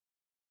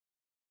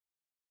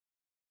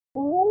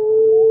What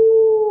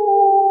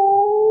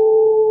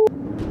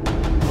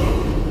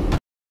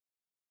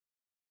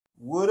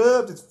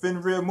up? It's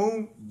Fenrir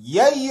Moon.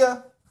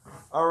 Yeah.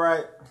 All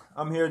right.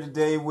 I'm here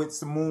today with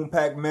some Moon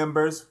Pack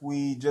members.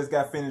 We just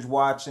got finished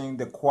watching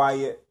the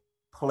Quiet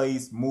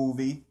Place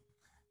movie.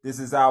 This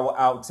is our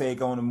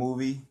outtake on the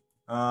movie.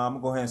 I'm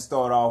gonna go ahead and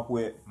start off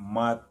with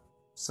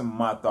some of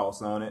my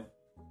thoughts on it.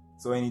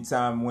 So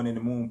anytime one of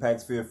the Moon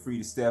Packs feel free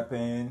to step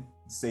in,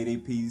 say their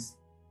piece.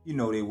 You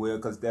know they will,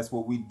 because that's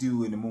what we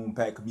do in the Moon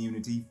Pack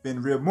community.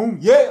 Fenrir Moon,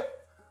 yeah.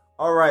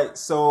 All right.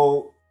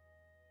 So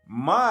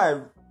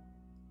my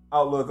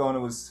outlook on it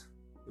was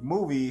the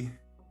movie.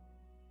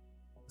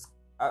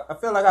 I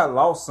felt like I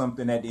lost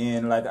something at the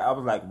end. Like I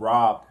was like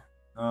robbed.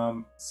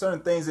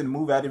 Certain things in the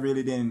movie I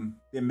didn't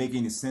make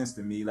any sense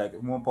to me. Like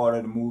one part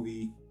of the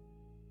movie,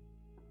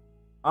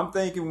 I'm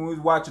thinking when we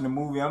was watching the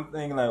movie, I'm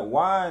thinking like,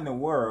 why in the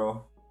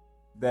world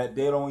that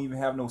they don't even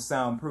have no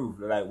soundproof?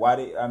 Like why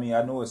they? I mean,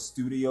 I know it's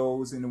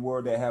studios in the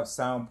world that have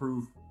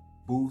soundproof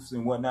booths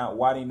and whatnot.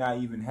 Why they not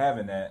even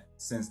having that?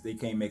 Since they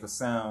can't make a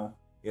sound,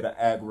 it'll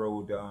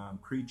aggro the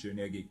creature and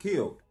they'll get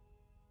killed.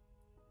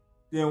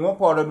 Then one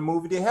part of the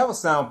movie, they have a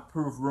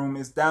soundproof room.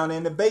 It's down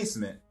in the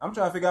basement. I'm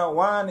trying to figure out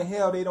why in the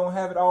hell they don't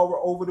have it all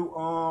over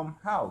the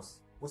house.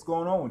 What's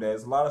going on with that?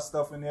 There's a lot of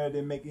stuff in there that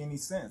didn't make any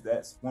sense.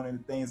 That's one of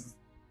the things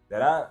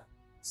that I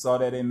saw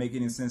that didn't make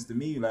any sense to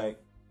me.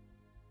 Like,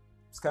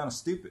 it's kind of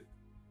stupid.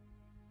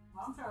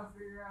 What I'm trying to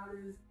figure out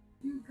is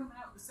you coming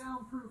out of the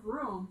soundproof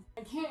room.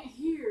 I can't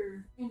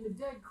hear in the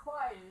dead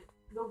quiet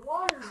the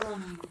water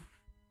running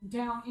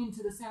down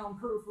into the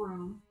soundproof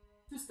room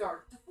to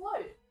start to flood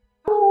it.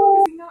 How the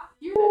fuck does he not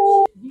hear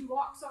that shit? He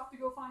walks off to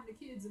go find the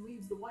kids and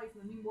leaves the wife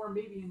and the newborn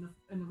baby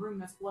in the room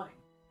that's flooding.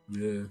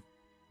 Yeah.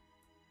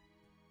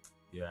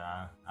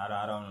 Yeah,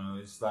 I don't know.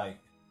 It's like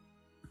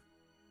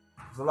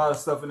there's a lot of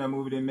stuff in that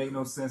movie that make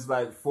no sense.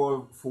 Like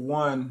for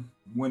one,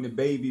 when the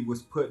baby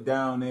was put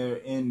down there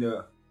in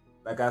the,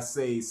 like I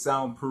say,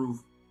 soundproof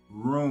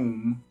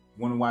room,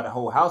 wondering why the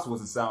whole house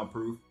wasn't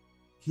soundproof,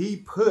 he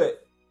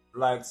put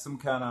like some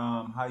kind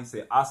of how you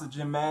say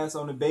oxygen mask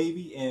on the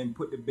baby and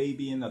put the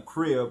baby in a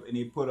crib, and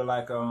they put a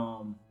like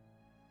a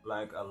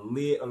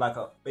lid, or like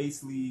a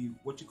basically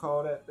what you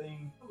call that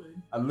thing,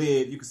 a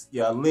lid. You can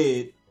a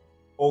lid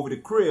over the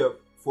crib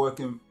for it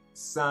can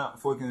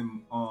stop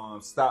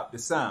the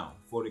sound,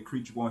 for the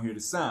creature won't hear the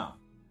sound.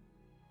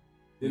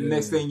 Then the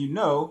next thing you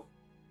know,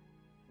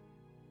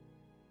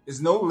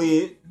 there's no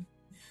lid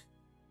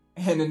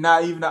and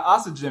not even an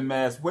oxygen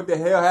mask. What the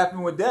hell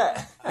happened with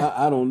that?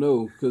 I don't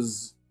know,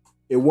 because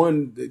it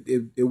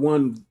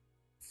wasn't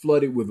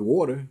flooded with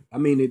water. I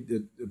mean,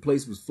 the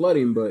place was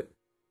flooding, but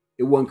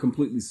it wasn't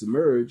completely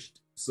submerged.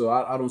 So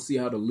I don't see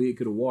how the lid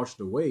could have washed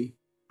away.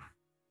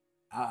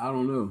 I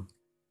don't know.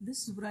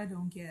 This is what I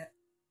don't get.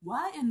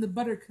 Why in the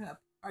Buttercup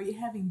are you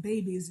having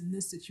babies in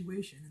this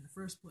situation in the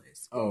first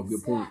place? Oh,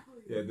 good point.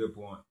 Yeah, good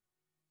point.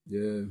 Yeah.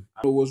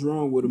 I don't know what's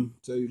wrong with them,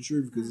 to tell you the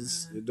truth,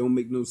 because it don't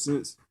make no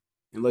sense.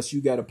 Unless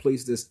you got a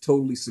place that's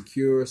totally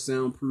secure,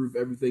 soundproof,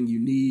 everything you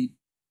need,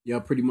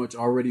 you're pretty much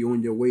already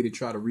on your way to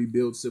try to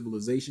rebuild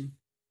civilization.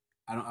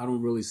 I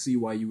don't really see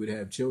why you would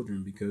have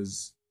children,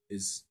 because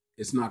it's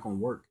not gonna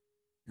work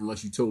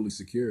unless you're totally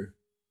secure.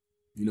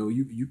 You know,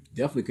 you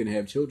definitely couldn't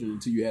have children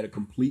until you had a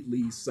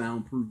completely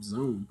soundproof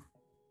zone,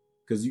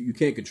 because you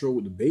can't control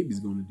what the baby's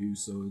gonna do.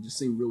 So it just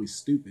seemed really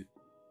stupid.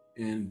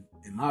 And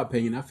in my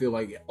opinion, I feel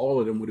like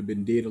all of them would have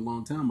been dead a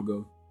long time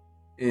ago.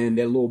 And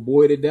that little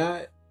boy that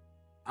died,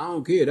 I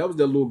don't care. That was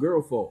that little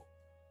girl's fault.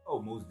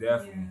 Oh, most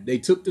definitely. Yeah. They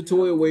took the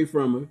toy away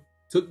from her,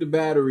 took the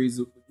batteries,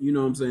 you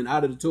know what I'm saying,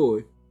 out of the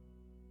toy.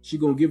 She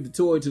gonna give the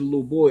toy to the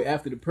little boy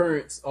after the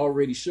parents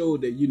already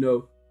showed that, you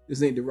know,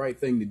 this ain't the right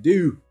thing to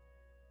do.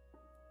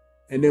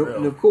 And then,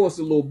 and of course,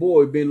 the little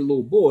boy, being a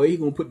little boy, he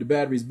gonna put the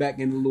batteries back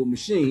in the little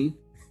machine,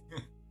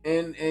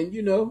 and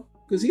you know,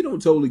 because he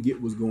don't totally get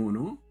what's going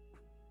on.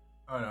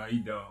 Oh no, he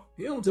don't.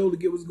 He don't totally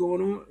get what's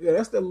going on. Yeah,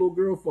 that's that little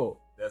girl's fault.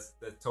 That's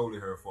totally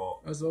her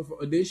fault. That's her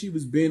fault. And then she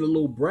was being a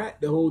little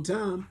brat the whole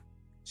time.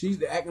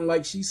 She's acting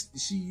like she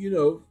you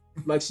know,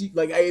 like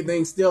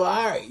everything's still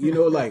all right. You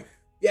know, like,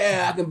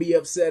 yeah, I can be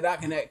upset. I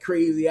can act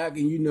crazy. I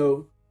can, you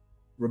know,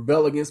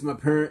 rebel against my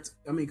parents.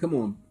 I mean, come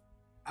on.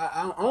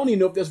 I don't even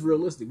know if that's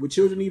realistic. Would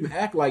children even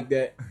act like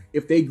that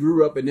if they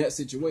grew up in that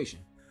situation?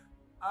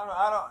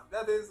 I don't.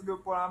 That is a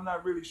good point. I'm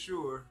not really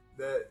sure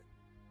that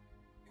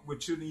would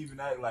children even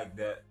act like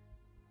that.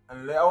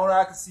 And the only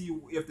I can see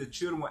if the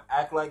children would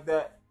act like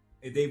that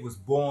if they was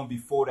born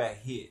before that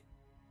hit.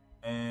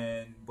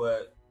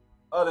 But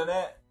other than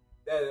that,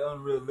 that is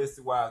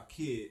unrealistic. While a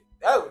kid,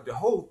 the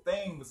whole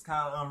thing was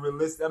kind of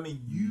unrealistic. I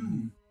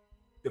mean,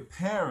 the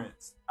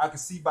parents, I could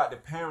see about the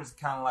parents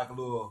kind of like a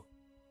little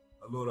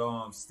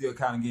still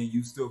kind of getting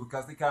used to it,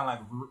 because they kind of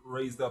like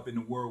raised up in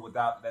the world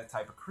without that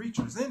type of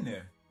creatures in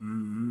there.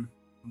 Mm-hmm.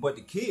 But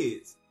the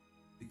kids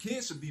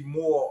should be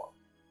more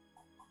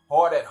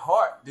hard at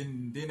heart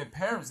than the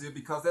parents did,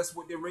 because that's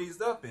what they're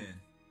raised up in.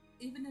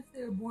 Even if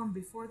they were born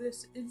before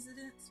this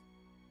incident,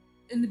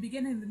 in the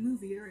beginning of the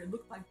movie, it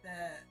looked like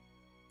that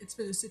it's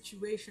been a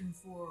situation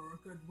for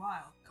a good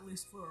while, at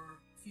least for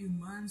a few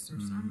months or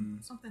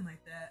something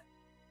like that.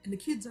 And the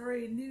kids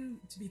already knew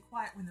to be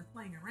quiet when they're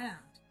playing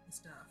around and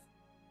stuff.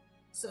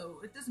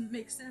 So it doesn't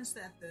make sense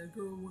that the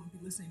girl wouldn't be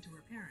listening to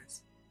her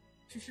parents.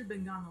 She should have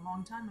been gone a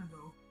long time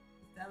ago,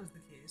 if that was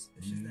the case.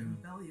 If she's that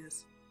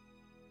rebellious.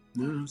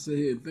 Now I sit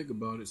here and think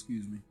about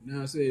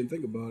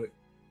it,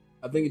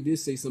 I think it did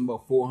say something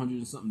about 400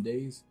 and something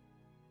days.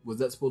 Was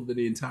that supposed to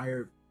be the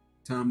entire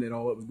time that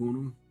all that was going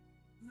on?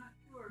 I'm not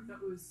sure if that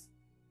was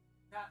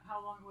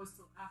how long it was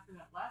till after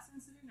that last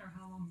incident or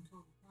how long the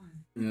total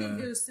time. I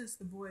think it was since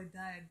the boy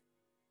died.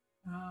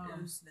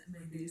 It was that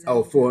many days.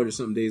 400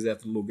 something days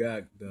after the little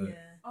guy died.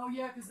 Yeah. Oh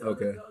yeah, because the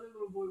other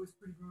little boy was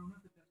pretty grown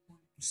up at that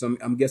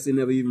point. I'm guessing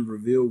they never even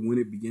revealed when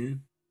it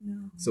began.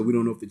 No. So we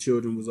don't know if the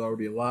children was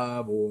already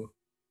alive or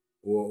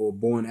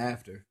born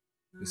after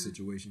the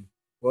situation.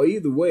 Well,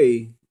 either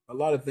way, a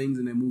lot of things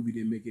in that movie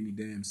didn't make any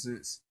damn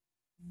sense.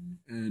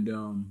 And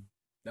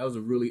that was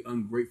a really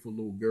ungrateful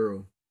little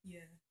girl.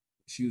 Yeah.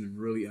 She was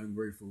really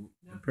ungrateful.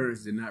 Her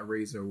parents did not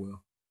raise her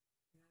well.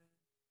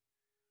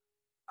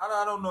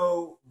 I don't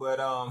know, but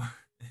a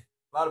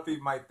lot of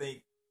people might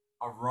think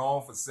I'm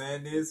wrong for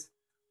saying this,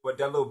 but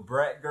that little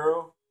brat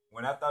girl,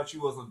 when I thought she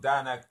was gonna die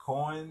in that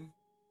coin,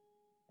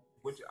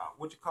 what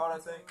you call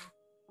that thing?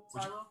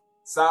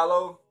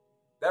 Silo.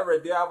 That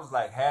right there, I was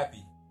like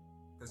happy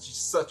because she's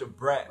such a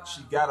brat. Wow.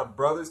 She got her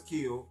brothers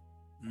killed,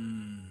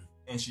 and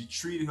she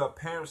treated her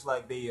parents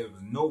like they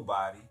was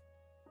nobody.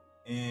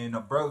 And her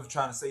brother was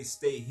trying to say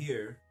stay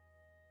here,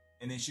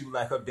 and then she was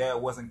like her dad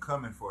wasn't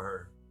coming for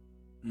her.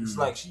 It's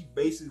like she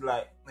basically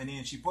like, and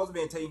then she supposed to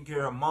be taking care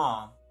of her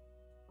mom,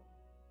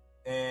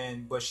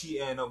 but she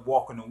ended up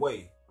walking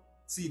away.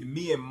 See, to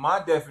me, in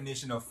my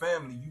definition of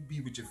family, you be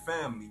with your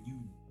family.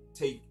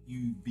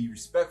 You be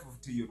respectful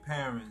to your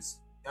parents.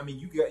 I mean,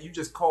 you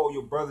just call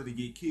your brother to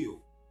get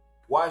killed.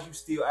 Why is you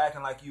still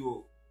acting like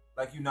you're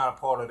not a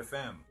part of the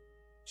family?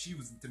 She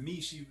was, to me,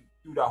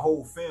 through the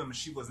whole film,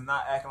 she was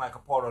not acting like a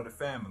part of the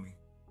family.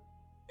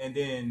 And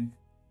then,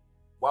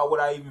 why would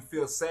I even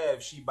feel sad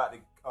if she about to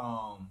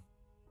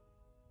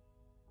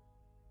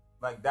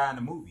like die in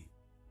the movie?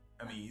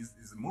 I mean,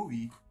 it's a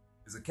movie,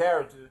 it's a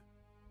character.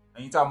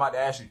 And you talking about the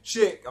actual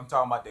chick, I'm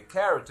talking about the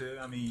character.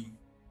 I mean,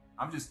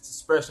 I'm just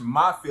expressing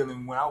my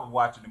feeling when I was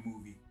watching the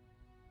movie.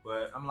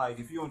 But I'm like,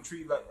 if you don't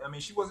treat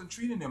she wasn't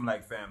treating them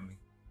like family.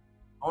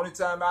 Only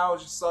time I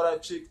just saw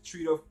that chick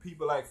treat her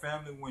people like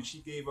family when she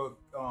gave her,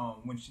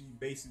 when she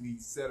basically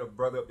set her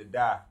brother up to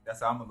die.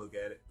 That's how I'm gonna look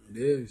at it.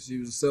 Yeah, she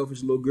was a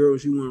selfish little girl.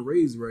 She wasn't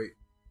raised right.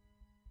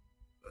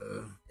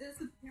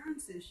 It's a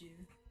parents' issue.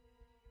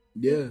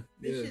 Yeah,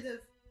 they should have.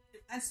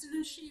 As soon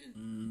as she as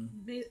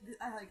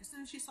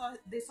soon as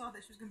they saw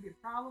that she was gonna be a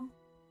problem,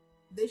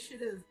 they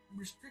should have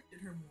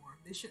restricted her more.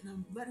 They shouldn't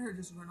have let her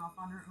just run off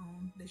on her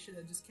own. They should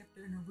have just kept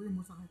her in her room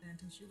or something like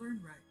that until she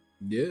learned right.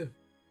 Yeah.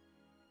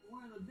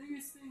 One of the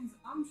biggest things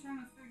I'm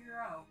trying to figure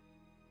out.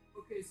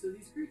 Okay, so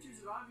these creatures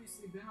have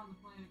obviously been on the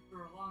planet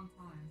for a long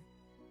time.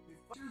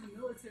 I'm sure the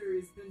military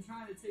has been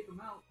trying to take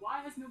them out.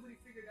 Why has nobody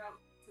figured out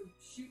to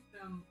shoot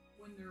them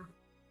when their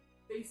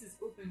face is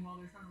open while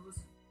they're trying to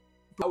listen?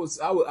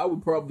 I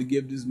would probably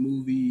give this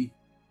movie.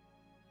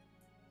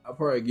 I'll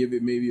probably give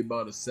it maybe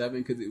about a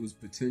 7 because it was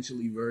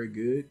potentially very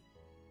good,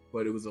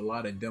 but it was a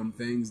lot of dumb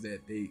things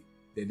that they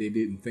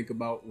didn't think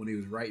about when they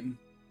was writing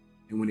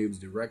and when they was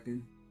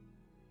directing.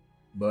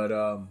 But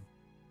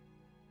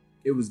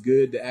it was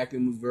good. The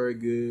acting was very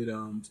good.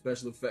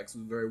 Special effects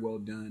was very well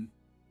done.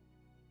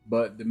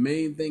 But the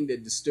main thing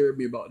that disturbed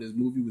me about this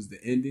movie was the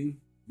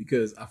ending,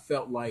 because I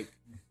felt like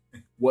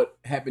what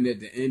happened at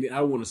the ending, I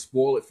don't want to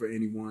spoil it for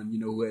anyone,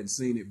 who hadn't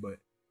seen it, but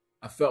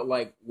I felt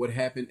like what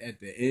happened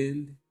at the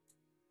end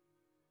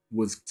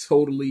was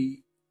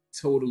totally,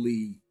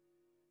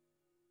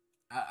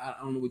 I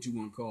don't know what you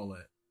want to call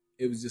that.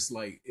 It was just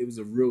like, it was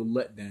a real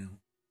letdown,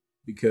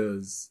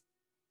 because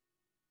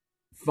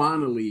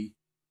finally,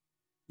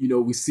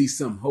 we see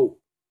some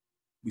hope.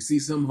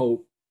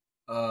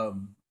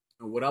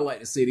 And what I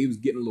like to say, they was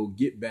getting a little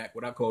get back,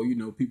 what I call,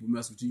 people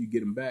mess with you get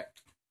them back.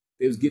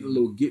 They was getting a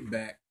little get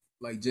back.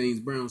 Like James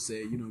Brown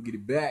said, get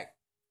it back.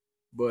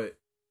 But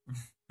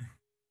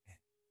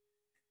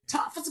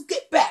time for some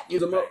get back. Yeah,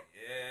 I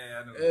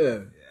know. Yeah.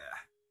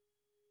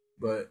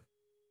 But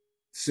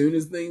soon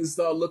as things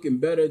start looking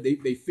better, they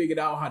figured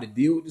out how to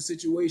deal with the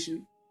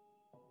situation.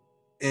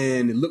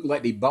 And it looked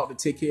like they about to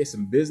take care of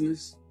some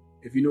business,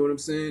 if you know what I'm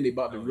saying. They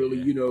about to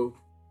really,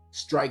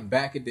 strike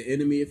back at the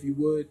enemy, if you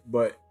would.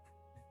 But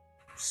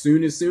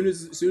soon as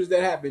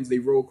that happens, they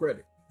roll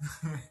credit.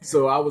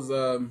 So I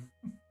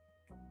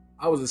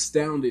was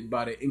astounded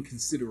by the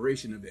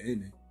inconsideration of the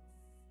ending.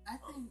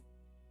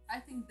 I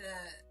think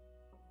that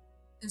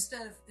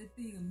instead of it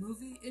being a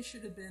movie, it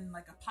should have been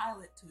like a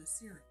pilot to a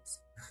series.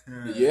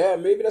 Yeah,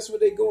 maybe that's what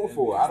they're going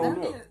for. I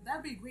don't know.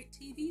 That'd be a great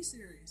TV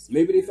series.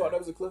 Maybe they thought that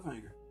was a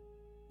cliffhanger.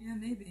 Yeah,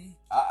 maybe.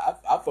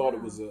 I thought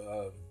it was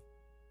a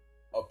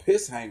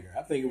piss hanger.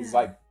 I think it was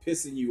like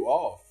pissing you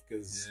off,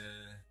 because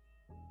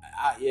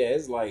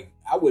it's like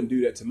I wouldn't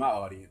do that to my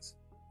audience.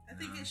 I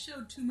think it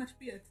showed too much to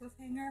be a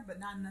cliffhanger, but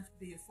not enough to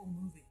be a full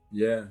movie.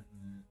 Yeah.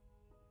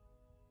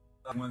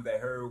 The ones that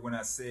heard when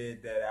I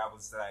said that, I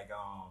was like,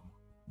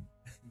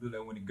 when the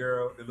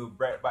little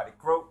brat about to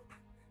croak.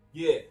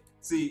 Yeah.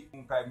 See,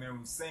 Moonpack Man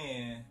was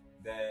saying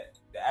that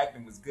the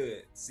acting was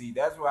good. See,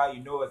 that's why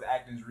you know his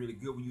acting is really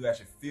good, when you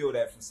actually feel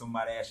that from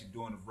somebody actually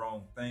doing the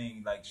wrong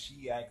thing. Like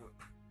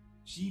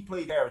she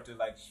played character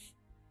like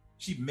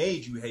she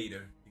made you hate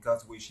her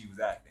because of the way she was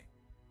acting.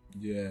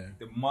 Yeah.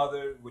 The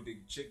mother, with the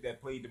chick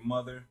that played the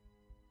mother,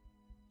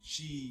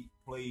 you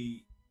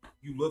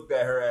looked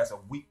at her as a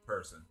weak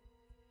person,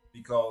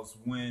 because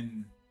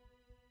when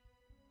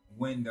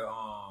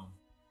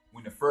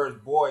the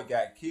first boy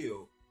got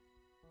killed,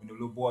 when the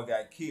little boy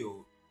got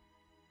killed,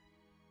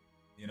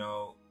 you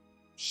know,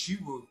 she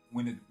would,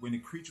 when the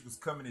creature was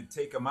coming to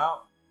take him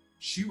out,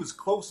 she was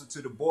closer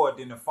to the boy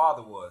than the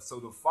father was. So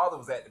the father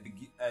was at the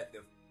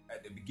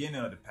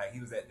beginning of the pack.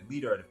 He was at the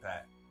leader of the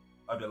pack,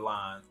 of the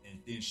line, and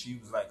then she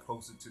was like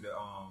closer to the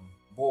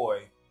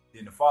boy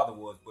than the father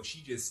was. But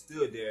she just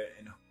stood there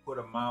and put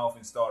her mouth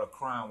and started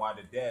crying while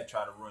the dad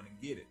tried to run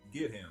and get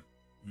him.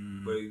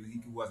 Mm-hmm. But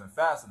he wasn't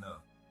fast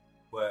enough.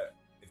 But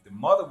if the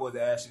mother was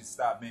to actually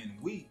stop being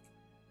weak,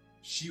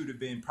 she would have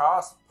been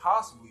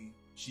possibly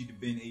she'd have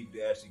been able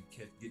to actually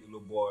get the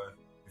little boy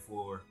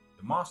before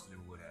the monster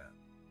would have.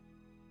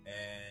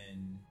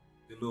 And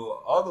the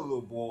other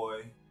little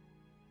boy,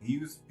 he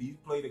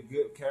played a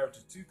good character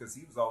too, because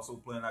he was also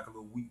playing like a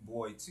little weak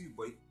boy too.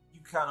 But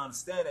you kind of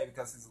understand that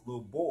because he's a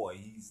little boy.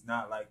 He's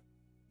not like,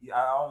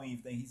 I don't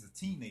even think he's a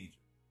teenager.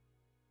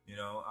 You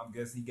know, I'm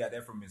guessing he got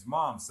that from his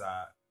mom's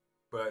side.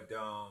 But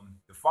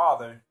the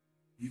father,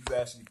 he was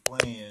actually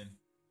playing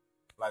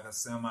like a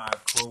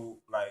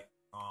like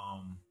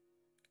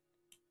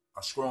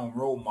a strong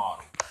role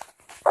model.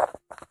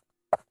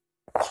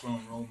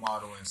 Strong role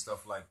model and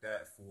stuff like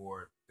that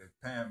for the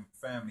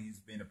family. He's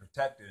been a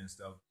protector and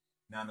stuff.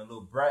 Now the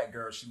little brat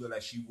girl, she looked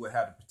like she would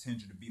have the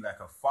potential to be like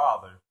her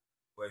father,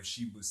 but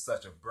she was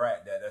such a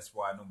brat that's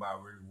why nobody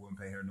really wouldn't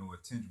pay her no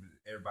attention.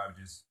 Everybody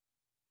just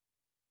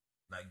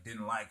like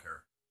didn't like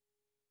her.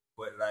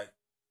 But like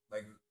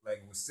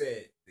it was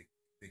said,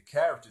 the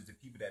characters, the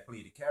people that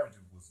played the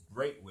characters was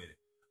great with it.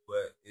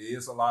 But it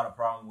is a lot of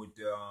problem with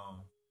the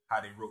how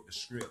they wrote the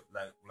script.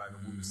 Like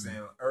we were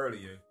saying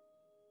earlier,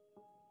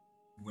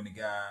 when the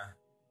guy,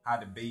 how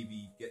the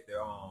baby get the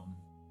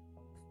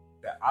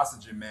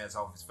oxygen mask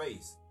off his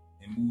face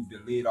and move the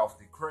lid off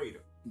the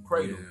cradle.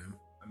 Yeah.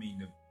 I mean,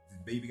 the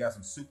baby got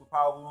some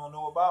superpower we don't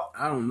know about.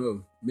 I don't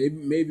know.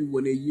 Maybe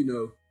when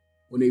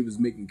they was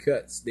making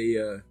cuts, they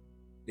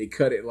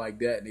cut it like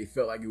that and they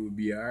felt like it would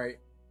be all right.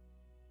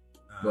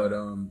 But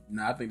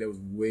I think that was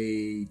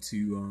way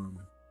too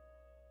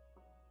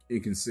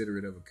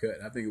inconsiderate of a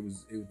cut. I think it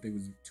was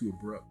too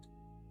abrupt.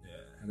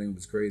 Yeah, I think it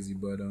was crazy.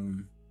 But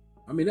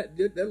I mean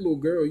that little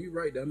girl, you're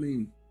right. I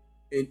mean,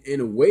 in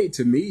a way,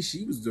 to me,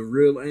 she was the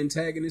real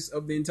antagonist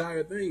of the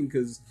entire thing,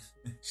 because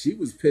she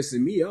was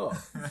pissing me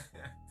off.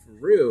 For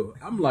real.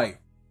 I'm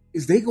like,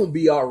 is they gonna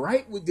be all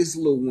right with this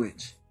little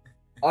wench?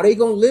 Are they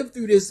gonna live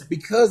through this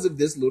because of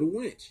this little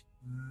wench?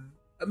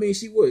 I mean,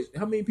 she was.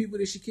 How many people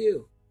did she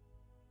kill?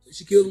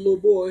 She killed a little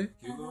boy.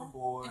 Killed a little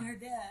boy. And her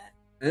dad.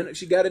 And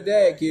she got her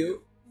dad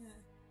killed. Yeah.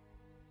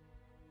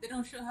 They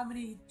don't show how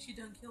many she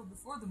done killed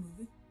before the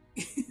movie.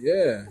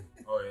 Yeah.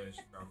 Oh yeah,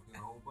 she probably killed a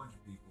whole bunch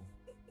of people.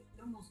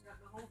 She almost got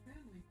the whole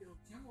family killed.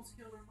 She almost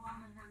killed her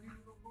mom and her new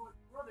little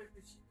brother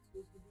because she was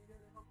supposed to be there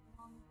to help her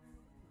mom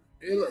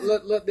with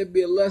her. Let there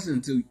be a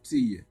lesson to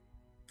you.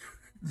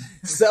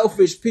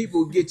 Selfish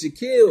people get you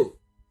killed.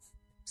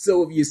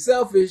 So if you're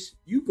selfish,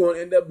 you're going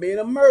to end up being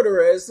a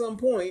murderer at some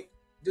point,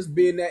 just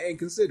being that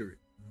inconsiderate.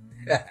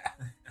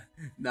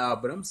 Nah,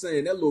 but I'm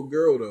saying that little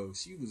girl, though,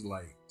 she was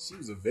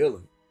a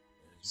villain.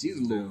 She's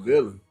a little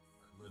villain.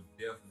 A little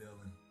death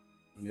villain.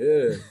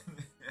 Yeah.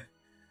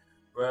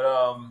 But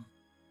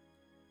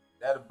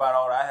that's about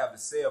all I have to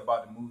say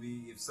about the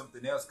movie. If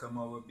something else come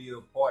up, it'll be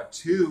a part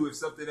 2. If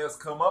something else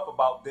come up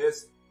about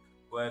this.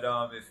 But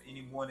if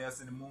anyone else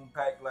in the Moon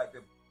Pack like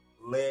to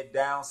lay it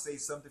down, say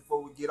something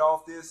before we get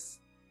off this,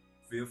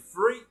 feel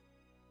free.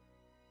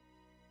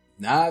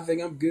 Nah, I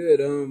think I'm good.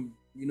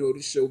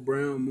 The show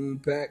Brown Moon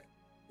Pack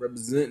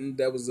representing.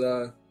 That was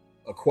A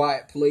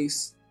Quiet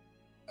Place.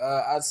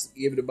 I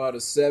give it about a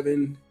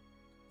 7.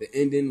 The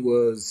ending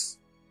was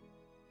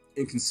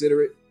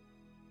inconsiderate.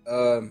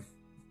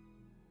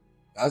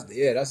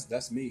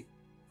 That's me.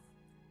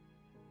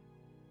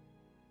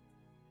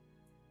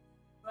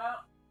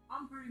 Well,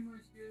 I'm pretty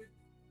much good.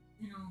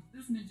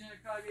 This Ninja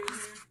Kage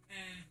here,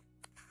 and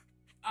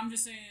I'm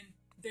just saying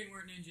they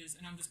weren't ninjas,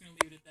 and I'm just gonna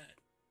leave it at that.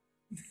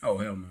 Oh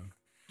hell no,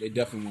 they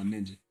definitely weren't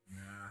ninja.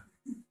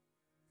 Nah.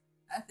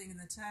 I think in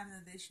the time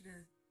that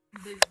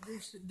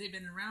they've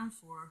been around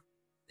for,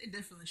 they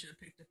definitely should have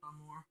picked up on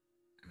more.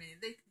 I mean,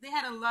 they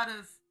had a lot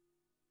of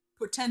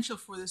potential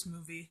for this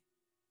movie,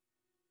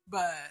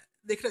 but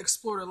they could have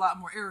explored a lot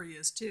more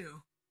areas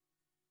too.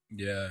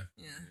 Yeah.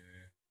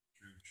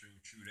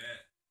 True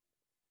that.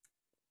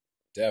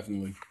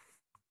 Definitely.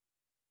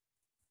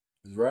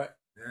 That's right.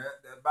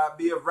 That about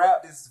be a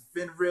wrap. This is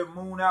Fenrir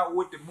Moon out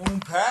with the Moon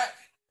Pack.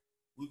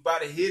 We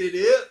about to hit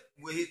it up.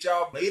 We'll hit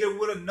y'all later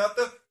with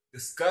another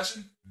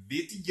discussion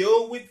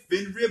video with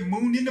Fenrir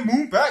Moon in the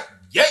Moon Pack.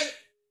 Yeah!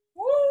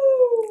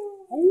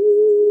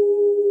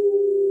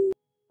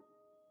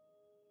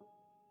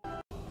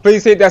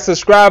 Please hit that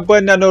subscribe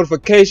button, that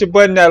notification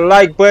button, that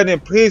like button,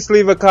 and please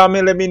leave a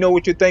comment. Let me know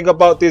what you think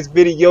about this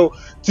video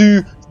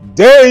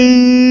today.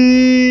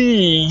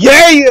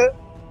 Yeah!